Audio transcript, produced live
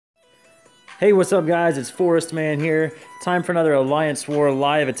Hey, what's up guys? It's Forest Man here. Time for another Alliance War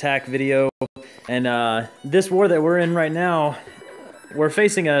live attack video. And this war that we're in right now, we're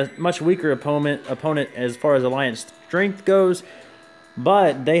facing a much weaker opponent as far as Alliance strength goes.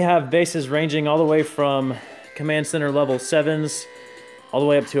 But they have bases ranging all the way from Command Center level 7s all the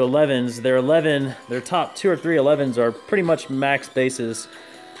way up to 11s. Their top 2 or 3 11s are pretty much max bases.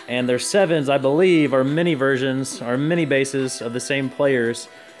 And their 7s, I believe, are mini versions, are mini bases of the same players.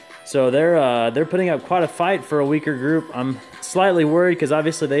 So they're putting up quite a fight for a weaker group. I'm slightly worried because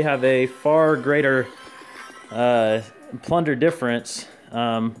obviously they have a far greater plunder difference.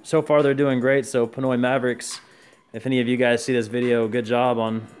 So far they're doing great. So Pinoy Mavericks, if any of you guys see this video, good job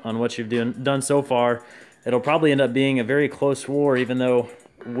on what you've done so far. It'll probably end up being a very close war, even though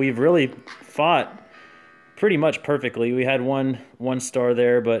we've really fought pretty much perfectly. We had one star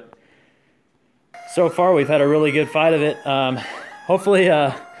there, but so far we've had a really good fight of it.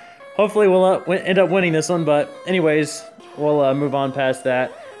 Hopefully we'll end up winning this one, but anyways, we'll move on past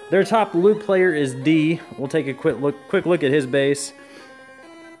that. Their top loot player is D. We'll take a quick look at his base.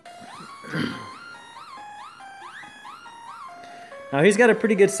 Now he's got a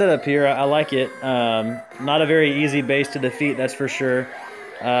pretty good setup here. I like it. Not a very easy base to defeat, that's for sure.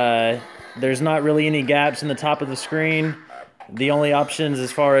 There's not really any gaps in the top of the screen. The only options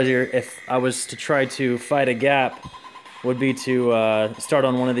as far as if I was to try to fight a gap would be to start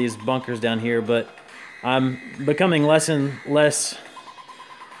on one of these bunkers down here, but I'm becoming less and less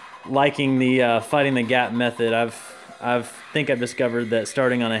liking the fighting the gap method. I've discovered that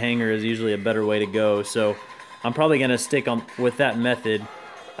starting on a hangar is usually a better way to go, so I'm probably going to stick with that method.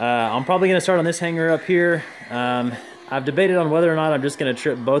 I'm probably going to start on this hangar up here. I've debated on whether or not I'm just going to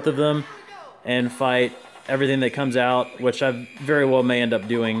trip both of them and fight everything that comes out, which I very well may end up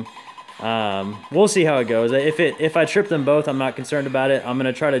doing. We'll see how it goes. If I trip them both, I'm not concerned about it. I'm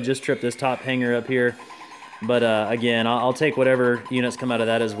going to try to just trip this top hangar up here. But again, I'll take whatever units come out of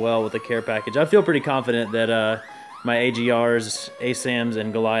that as well with the care package. I feel pretty confident that my AGRs, ASAMs,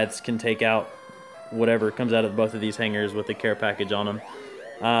 and Goliaths can take out whatever comes out of both of these hangars with the care package on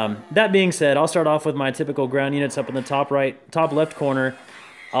them. That being said, I'll start off with my typical ground units up in the top left corner.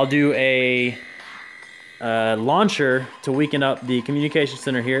 I'll do a launcher to weaken up the communication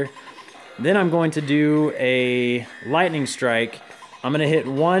center here. Then I'm going to do a lightning strike. I'm going to hit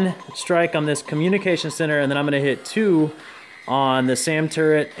 1 strike on this communication center, and then I'm going to hit 2 on the SAM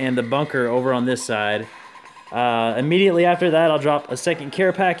turret and the bunker over on this side. Immediately after that, I'll drop a second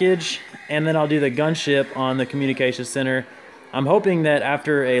care package, and then I'll do the gunship on the communication center. I'm hoping that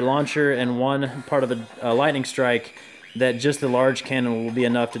after a launcher and 1 part of a lightning strike, that just the large cannon will be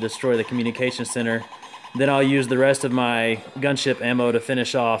enough to destroy the communication center. Then I'll use the rest of my gunship ammo to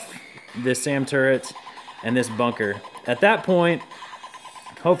finish off this SAM turret and this bunker. At that point,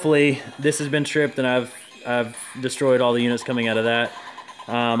 hopefully this has been tripped and I've destroyed all the units coming out of that.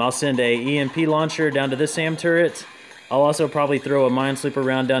 I'll send a EMP launcher down to this SAM turret. I'll also probably throw a minesweeper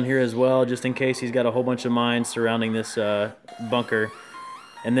round down here as well, just in case he's got a whole bunch of mines surrounding this bunker.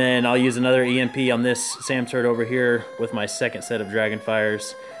 And then I'll use another EMP on this SAM turret over here with my second set of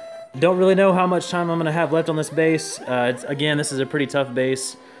Dragonfires. Don't really know how much time I'm going to have left on this base. Again, this is a pretty tough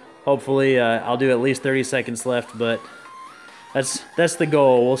base. Hopefully I'll do at least 30 seconds left, but that's the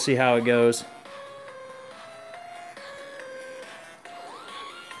goal. We'll see how it goes.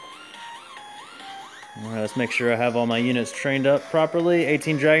 Alright, let's make sure I have all my units trained up properly.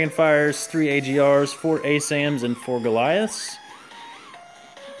 18 Dragonfires, 3 AGRs, 4 ASAMs, and 4 Goliaths.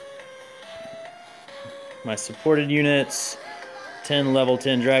 My supported units, 10 level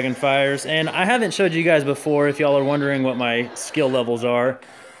 10 Dragonfires. And I haven't showed you guys before, if y'all are wondering what my skill levels are.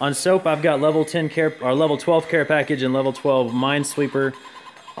 On Soap, I've got level 12 care package and level 12 minesweeper.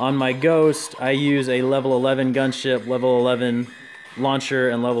 On my Ghost, I use a level 11 gunship, level 11 launcher,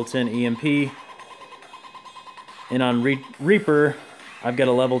 and level 10 EMP. And on Reaper, I've got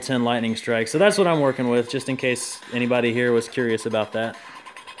a level 10 lightning strike. So that's what I'm working with, just in case anybody here was curious about that.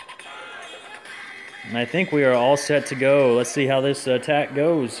 And I think we are all set to go. Let's see how this attack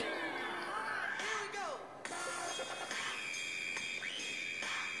goes.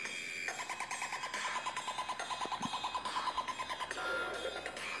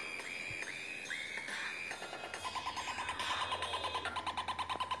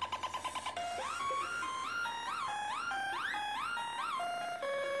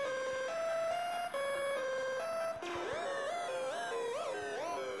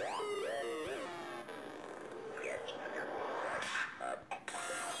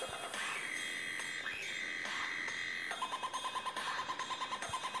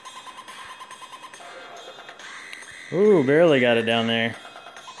 Ooh, barely got it down there.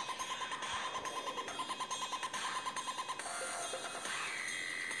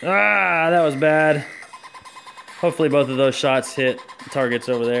 Ah, that was bad. Hopefully both of those shots hit targets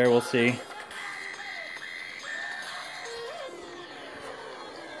over there. We'll see.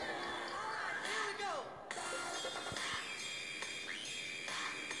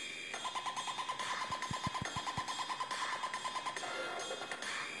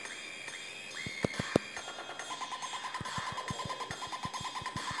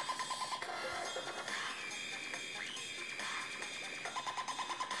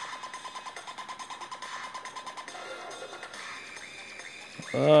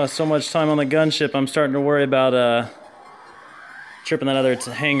 So much time on the gunship, I'm starting to worry about tripping that other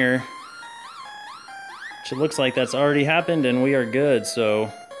hanger. Which it looks like that's already happened and we are good,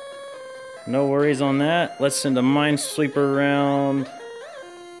 so no worries on that. Let's send a minesweeper around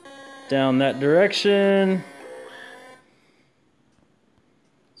down that direction.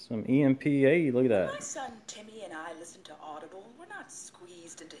 Some EMPA, look at that. My son Timmy and I listen to Audible. We're not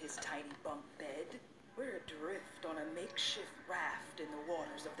squeezed into his tiny bunk bed. We're adrift on a makeshift raft in the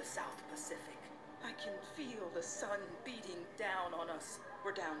waters of the South Pacific. I can feel the sun beating down on us.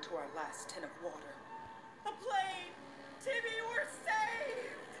 We're down to our last tin of water. A plane! Timmy, we're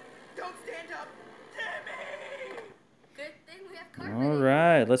saved! Don't stand up! Timmy! Good thing we have carpeting. All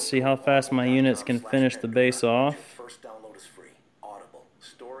right, let's see how fast my units can finish the base off. First download is free. Audible.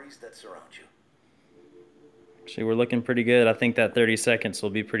 Stories that surround you. Actually, we're looking pretty good. I think that 30 seconds will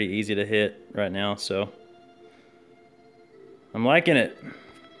be pretty easy to hit right now, so I'm liking it.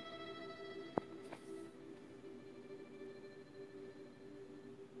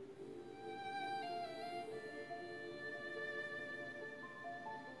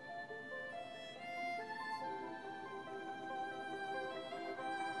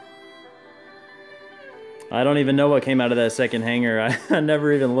 I don't even know what came out of that second hanger. I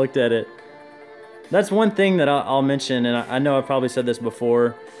never even looked at it. That's one thing that I'll mention, and I know I've probably said this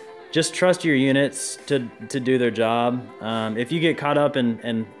before. Just trust your units to do their job. If you get caught up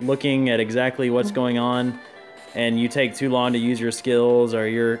in looking at exactly what's going on and you take too long to use your skills, or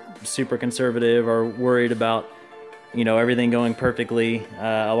you're super conservative or worried about, you know, everything going perfectly,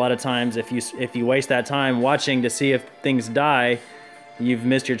 a lot of times if you waste that time watching to see if things die, you've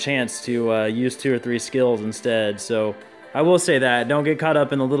missed your chance to use 2 or 3 skills instead. So I will say that. Don't get caught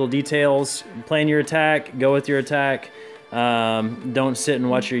up in the little details. Plan your attack. Go with your attack. Don't sit and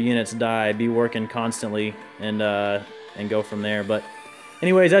watch your units die. Be working constantly and go from there. But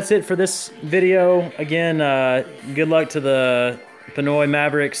anyways, that's it for this video. Again, good luck to the Pinoy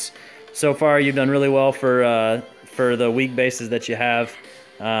Mavericks. So far, you've done really well for the weak bases that you have.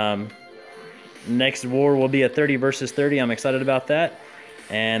 Next war will be a 30 versus 30. I'm excited about that.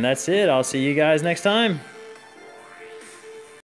 And that's it. I'll see you guys next time.